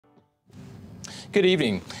Good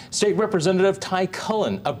evening. State Representative Ty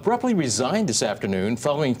Cullen abruptly resigned this afternoon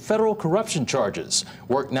following federal corruption charges.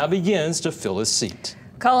 Work now begins to fill his seat.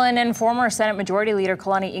 Cullen and former Senate Majority Leader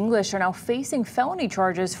Kalani English are now facing felony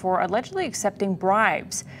charges for allegedly accepting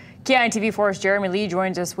bribes. KITV4's Jeremy Lee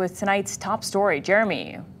joins us with tonight's top story.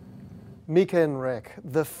 Jeremy. Mika and Rick,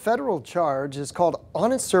 the federal charge is called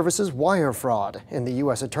honest services wire fraud, and the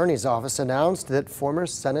U.S. Attorney's Office announced that former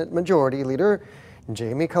Senate Majority Leader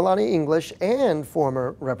Kalani English and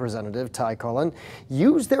former Representative Ty Cullen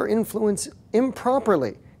used their influence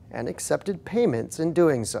improperly and accepted payments in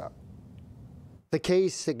doing so. The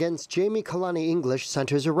case against Kalani English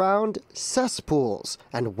centers around cesspools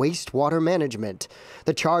and wastewater management.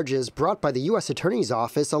 The charges brought by the U.S. Attorney's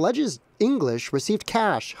Office alleges English received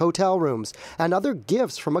cash, hotel rooms, and other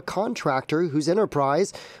gifts from a contractor whose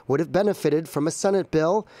enterprise would have benefited from a Senate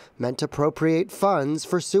bill meant to appropriate funds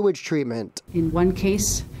for sewage treatment. In one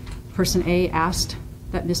case, Person A asked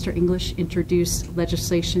that Mr. English introduce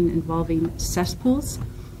legislation involving cesspools.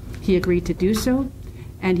 He agreed to do so,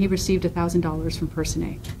 and he received $1,000 from Person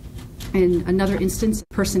A. In another instance,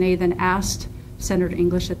 Person A then asked Senator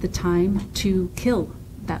English at the time to kill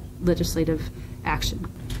that legislative action,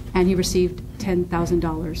 and he received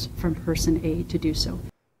 $10,000 from Person A to do so.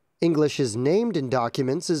 English is named in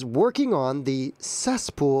documents as working on the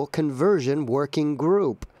cesspool conversion working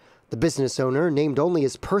group. The business owner, named only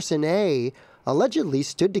as Person A, allegedly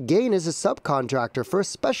stood to gain as a subcontractor for a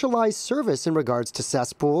specialized service in regards to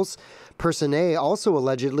cesspools. Person A also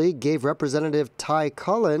allegedly gave Representative Ty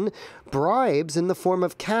Cullen bribes in the form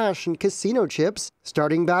of cash and casino chips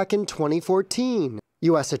starting back in 2014.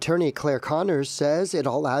 U.S. Attorney Claire Connors says it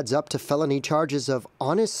all adds up to felony charges of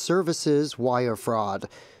honest services wire fraud,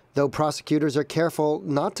 though prosecutors are careful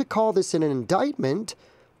not to call this an indictment,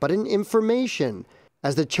 but an information,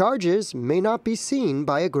 as the charges may not be seen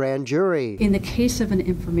by a grand jury. In the case of an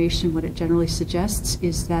information, what it generally suggests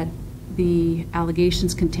is that the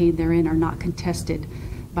allegations contained therein are not contested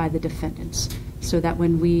by the defendants, so that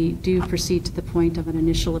when we do proceed to the point of an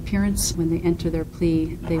initial appearance, when they enter their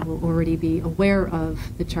plea, they will already be aware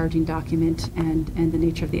of the charging document and the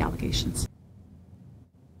nature of the allegations.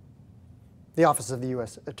 The Office of the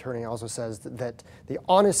U.S. Attorney also says that the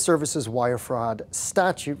honest services wire fraud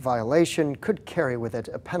statute violation could carry with it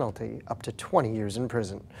a penalty up to 20 years in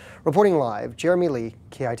prison. Reporting live, Jeremy Lee,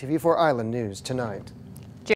 KITV4 Island News Tonight.